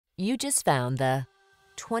You just found the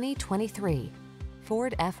 2023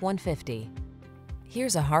 Ford F-150.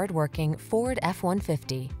 Here's a hard-working Ford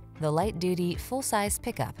F-150, the light-duty, full-size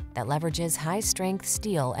pickup that leverages high-strength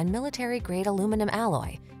steel and military-grade aluminum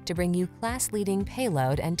alloy to bring you class-leading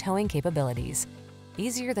payload and towing capabilities.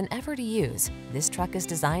 Easier than ever to use, this truck is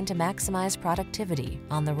designed to maximize productivity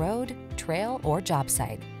on the road, trail, or job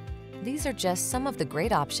site. These are just some of the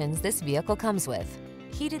great options this vehicle comes with: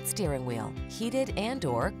 heated steering wheel, heated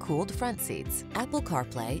and/or cooled front seats, Apple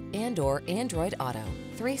CarPlay and/or Android Auto,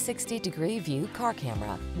 360-degree view car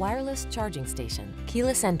camera, wireless charging station,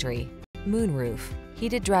 keyless entry, moonroof,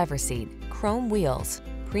 heated driver's seat, chrome wheels,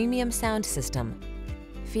 premium sound system.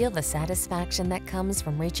 Feel the satisfaction that comes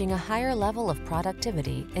from reaching a higher level of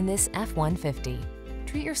productivity in this F-150.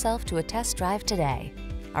 Treat yourself to a test drive today.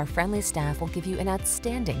 Our friendly staff will give you an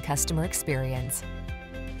outstanding customer experience.